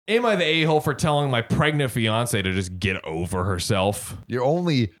Am I the a-hole for telling my pregnant fiance to just get over herself? You're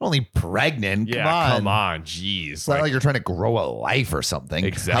only pregnant. Yeah, come on. Jeez. It's not like you're trying to grow a life or something.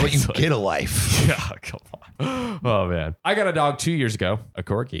 Exactly. How about you get a life? Yeah, come on. Oh, man. I got a dog 2 years ago, a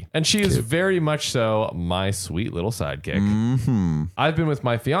corgi, and she is very much so my sweet little sidekick. Mm-hmm. I've been with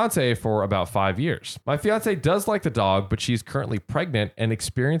my fiance for about 5 years. My fiance does like the dog, but she's currently pregnant and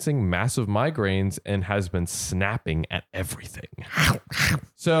experiencing massive migraines and has been snapping at everything.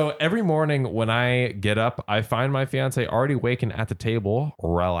 So every morning when I get up, I find my fiance already waking at the table,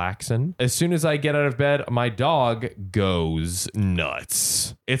 relaxing. As soon as I get out of bed, my dog goes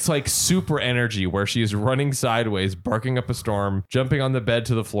nuts. It's like super energy where she is running sideways, barking up a storm, jumping on the bed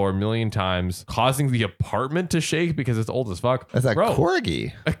to the floor a million times, causing the apartment to shake because it's old as fuck. That's a Bro,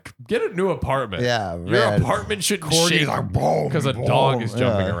 corgi. get a new apartment. Yeah, Your man. apartment shouldn't Corgis shake are boom, because a boom. dog is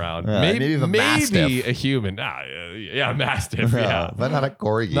jumping Yeah. around. Yeah, Maybe maybe a mastiff. a human. Yeah, mastiff. Yeah. But not a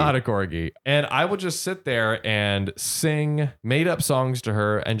corgi. Not a corgi. And I would just sit there and sing made up songs to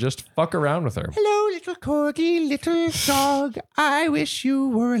her and just fuck around with her. Hello, little corgi, little dog. I wish you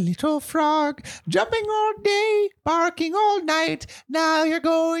were a little frog. Jumping all day, barking all night. Now you're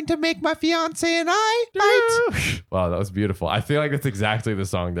going to make my fiance and I fight. Wow, that was beautiful. I feel like that's exactly the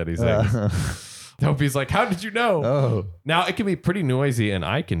song that he sings. Dopey's like, how did you know? Oh. Now, it can be pretty noisy and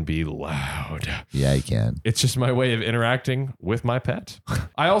I can be loud. Yeah, you can. It's just my way of interacting with my pet.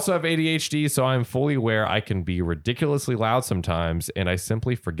 I also have ADHD, so I'm fully aware I can be ridiculously loud sometimes, and I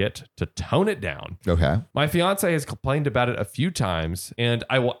simply forget to tone it down. Okay. My fiance has complained about it a few times, and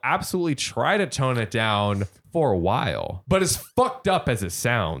I will absolutely try to tone it down for a while. But as fucked up as it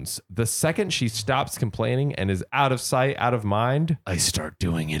sounds, the second she stops complaining and is out of sight, out of mind, I start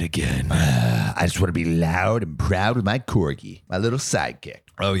doing it again. I just want to be loud and proud with my corgi, my little sidekick.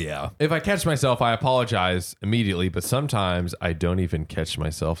 Oh, yeah. If I catch myself, I apologize immediately, but sometimes I don't even catch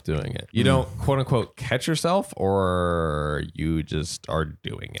myself doing it. You don't, quote unquote, catch yourself, or you just are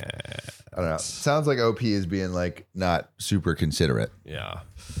doing it. I don't know. Sounds like OP is being like not super considerate. Yeah.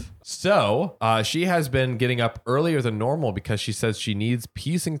 So she has been getting up earlier than normal because she says she needs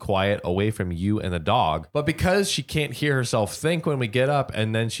peace and quiet away from you and the dog. But because she can't hear herself think when we get up,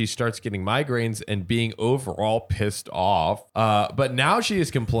 and then she starts getting migraines and being overall pissed off. But now she is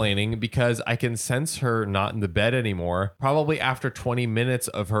complaining because I can sense her not in the bed anymore, probably after 20 minutes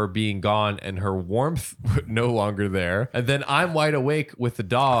of her being gone and her warmth no longer there. And then I'm wide awake with the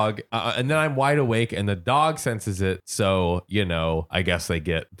dog, and then I'm wide awake and the dog senses it. So, you know, I guess they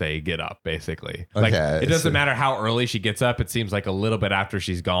get up basically. Like, Okay, it doesn't so- matter how early she gets up. It seems like a little bit after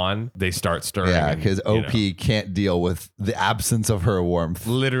she's gone, they start stirring. Yeah, and, because you OP know, can't deal with the absence of her warmth.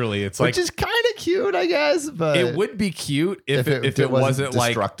 literally, it's Which like is kind of cute, I guess. But it would be cute if it wasn't like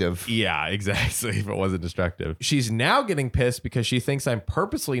destructive. Yeah, exactly. If it wasn't destructive. She's now getting pissed because she thinks I'm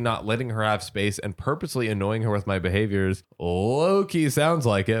purposely not letting her have space and purposely annoying her with my behaviors. Low-key sounds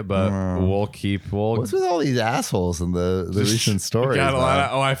like it, but What's with all these assholes in the recent stories? Got a lot man?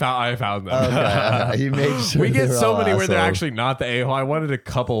 of, I found them. Okay. He made sure We get they were so all many where they're assholes. actually not the a-hole. I wanted a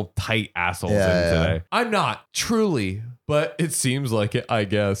couple tight assholes Yeah, in yeah. today. I'm not truly, but it seems like it, I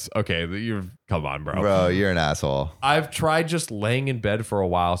guess. Okay, come on, Bro, you're an asshole. I've tried just laying in bed for a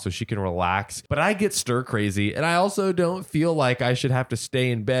while so she can relax, but I get stir crazy, and I also don't feel like I should have to stay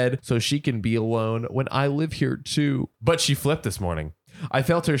in bed so she can be alone when I live here too. But she flipped this morning. I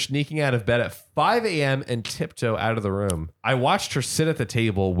felt her sneaking out of bed at 5 a.m. and tiptoe out of the room. I watched her sit at the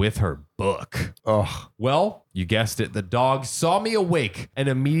table with her book. Oh, Well, you guessed it. The dog saw me awake and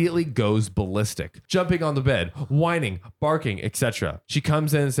immediately goes ballistic, jumping on the bed, whining, barking, etc. She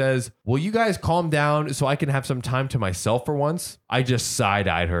comes in and says, "Will you guys calm down so I can have some time to myself for once?" I just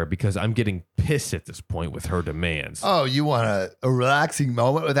side-eyed her because I'm getting pissed at this point with her demands. oh, you want a relaxing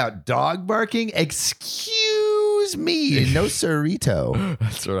moment without dog barking? Excuse me, no sirito.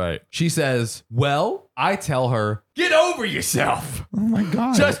 That's right. She says, "Well," I tell her, "Get over yourself. Oh my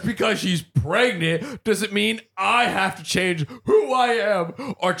god! Just because she's pregnant doesn't mean I have to change who I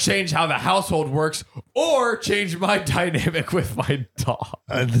am or change how the household works or change my dynamic with my dog."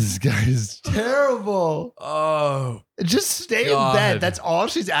 This guy is terrible. Oh, Just stay God. in bed. That's all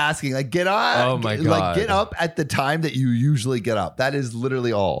she's asking. Like, get up. Oh my God. Like, get up at the time that you usually get up. That is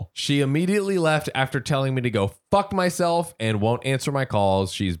literally all. she immediately left after telling me to go fuck myself and won't answer my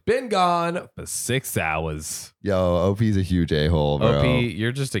calls. She's been gone for 6 hours. Yo, OP's a huge a-hole, bro. OP,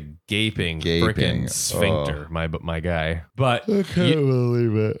 you're just a gaping freaking sphincter, my guy. But I can't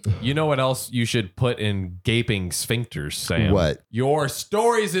believe it. you know what else you should put in gaping sphincters, Sam? What? Your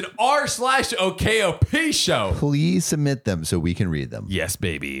stories at r/OKOP show. Please submit them so we can read them. Yes,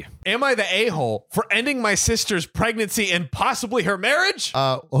 baby. Am I the a-hole for ending my sister's pregnancy and possibly her marriage?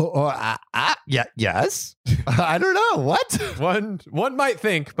 Yeah, yes. I don't know. What? One might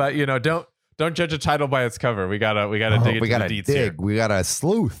think, but don't judge a title by its cover. We gotta dig into the deets here. We got a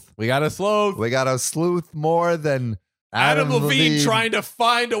sleuth. We got a sleuth. We got a sleuth more than Adam Levine trying to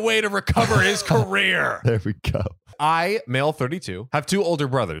find a way to recover his career. There we go. I, male 32, have two older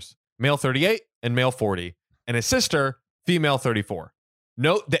brothers, male 38 and male 40, and a sister, female 34.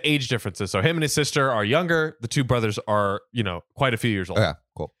 Note the age differences. So him and his sister are younger. The two brothers are, quite a few years old. Yeah,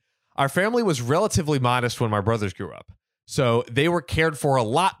 cool. Our family was relatively modest when my brothers grew up. So they were cared for a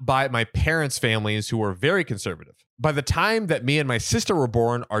lot by my parents' families who were very conservative. By the time that me and my sister were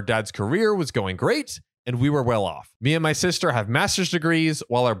born, our dad's career was going great and we were well off. Me and my sister have master's degrees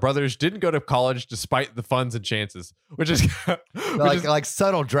while our brothers didn't go to college despite the funds and chances, which is like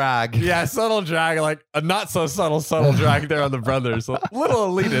subtle drag. Yeah, subtle drag, like a not so subtle drag there on the brothers. A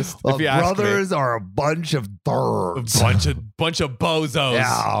little elitist, if you ask me. Brothers are a bunch of thirds. Bunch of bozos.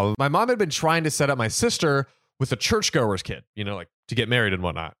 Yeah. My mom had been trying to set up my sister with a churchgoer's kid, like to get married and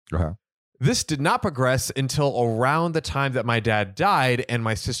whatnot. Uh-huh. This did not progress until around the time that my dad died and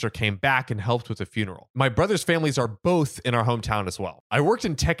my sister came back and helped with the funeral. My brother's families are both in our hometown as well. I worked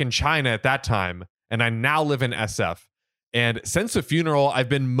in tech in China at that time, and I now live in SF. And since the funeral, I've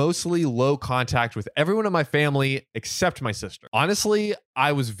been mostly low contact with everyone in my family except my sister. Honestly,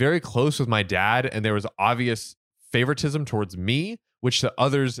 I was very close with my dad, and there was obvious favoritism towards me, which the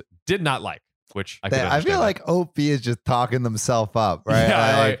others did not like. Which I feel like OP is just talking themselves up, right?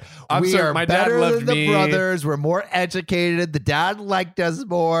 Yeah, I'm we sorry, are my dad better loved than the me. brothers. We're more educated. The dad liked us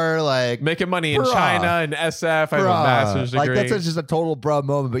more. Like making money in China and SF. I have a master's degree. Like that's just a total bruh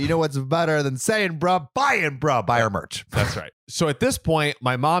moment. But you know what's better than saying bruh? Buying bruh. Buy our merch. That's right. So at this point,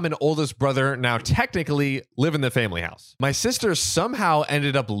 my mom and oldest brother now technically live in the family house. My sister somehow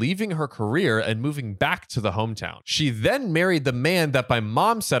ended up leaving her career and moving back to the hometown. She then married the man that my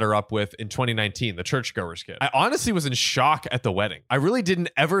mom set her up with in 2019, the churchgoer's kid. I honestly was in shock at the wedding. I really didn't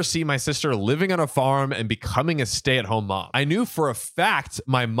ever see my sister living on a farm and becoming a stay-at-home mom. I knew for a fact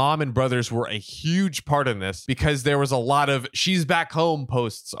my mom and brothers were a huge part in this because there was a lot of she's back home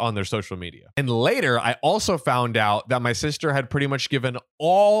posts on their social media. And later, I also found out that my sister had pretty much given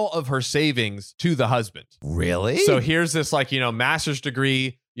all of her savings to the husband. Really? So here's this master's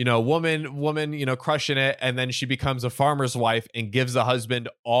degree, woman, crushing it. And then she becomes a farmer's wife and gives the husband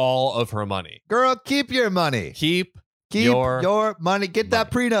all of her money. Girl, keep your money. Keep your money. Get that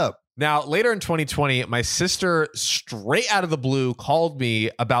prenup. Now, later in 2020, my sister, straight out of the blue, called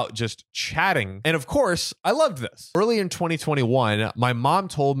me about just chatting. And of course, I loved this. Early in 2021, my mom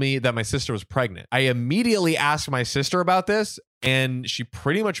told me that my sister was pregnant. I immediately asked my sister about this, and she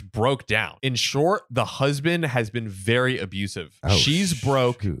pretty much broke down. In short, the husband has been very abusive. Oh, she's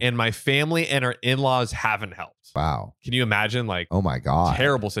broke, shoot. and my family and her in-laws haven't helped. Wow. Can you imagine? Oh my God.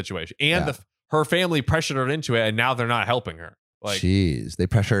 Terrible situation. And her family pressured her into it, and now they're not helping her. Jeez, they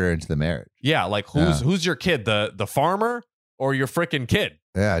pressured her into the marriage. Yeah, who's your kid? The farmer or your freaking kid?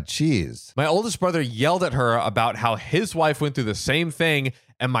 Yeah, jeez. My oldest brother yelled at her about how his wife went through the same thing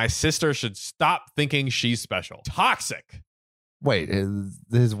and my sister should stop thinking she's special. Toxic. Wait,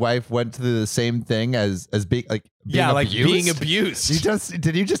 his wife went through the same thing as being abused? Being abused.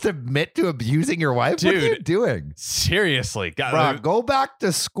 Did you just admit to abusing your wife? Dude, what are you doing? Seriously, Bro, go back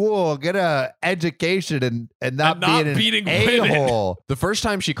to school, get a education, and not being an a-hole. The first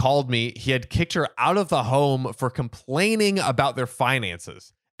time she called me, he had kicked her out of the home for complaining about their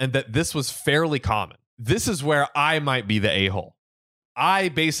finances and that this was fairly common. This is where I might be the a-hole. I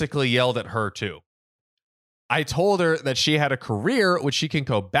basically yelled at her too. I told her that she had a career which she can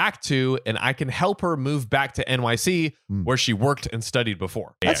go back to and I can help her move back to NYC where she worked and studied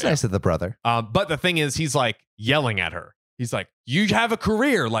before. That's nice of the brother. But the thing is, he's like yelling at her. He's like, you have a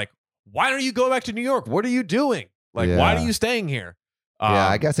career. Like, why don't you go back to New York? What are you doing? Like, why are you staying here?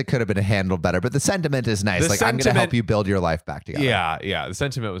 I guess it could have been handled better, but the sentiment is nice. I'm going to help you build your life back together. Yeah. The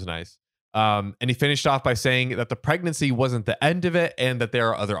sentiment was nice. And he finished off by saying that the pregnancy wasn't the end of it and that there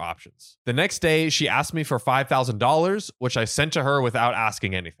are other options. The next day, she asked me for $5,000, which I sent to her without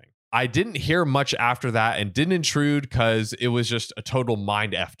asking anything. I didn't hear much after that and didn't intrude because it was just a total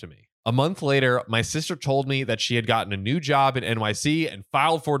mind F to me. A month later, my sister told me that she had gotten a new job in NYC and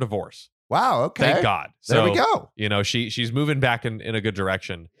filed for divorce. Wow, okay. Thank God. There we go. She's moving back in a good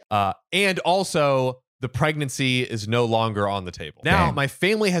direction. And also, the pregnancy is no longer on the table. Now, Dang. my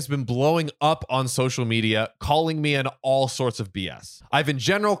family has been blowing up on social media, calling me in all sorts of BS. I've in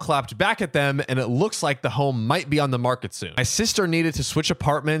general clapped back at them, and it looks like the home might be on the market soon. My sister needed to switch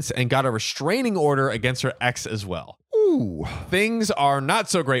apartments and got a restraining order against her ex as well. Ooh. Things are not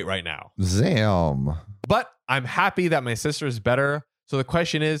so great right now, Zam. but I'm happy that my sister is better. So the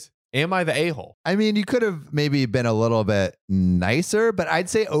question is, am I the a-hole? I mean, you could have maybe been a little bit nicer, but I'd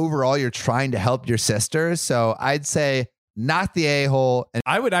say overall you're trying to help your sister. So I'd say not the a-hole. And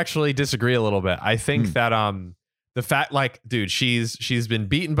I would actually disagree a little bit. I think that the fact, like, dude, she's been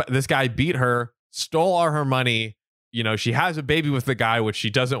beaten, but this guy beat her, stole all her money. You know, she has a baby with the guy, which she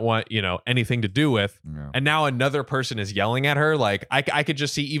doesn't want, you know, anything to do with. Yeah. And now another person is yelling at her. Like, I could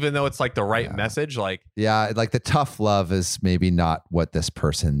just see, even though it's like the right message, like, yeah, like the tough love is maybe not what this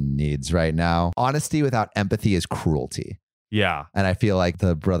person needs right now. Honesty without empathy is cruelty. yeah, And I feel like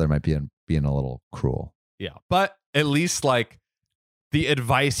the brother might be being a little cruel. yeah. But at least like the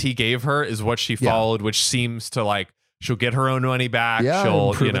advice he gave her is what she followed, which seems to like, she'll get her own money back. Yeah,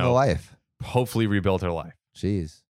 She'll, improving the life. hopefully rebuild her life. Jeez.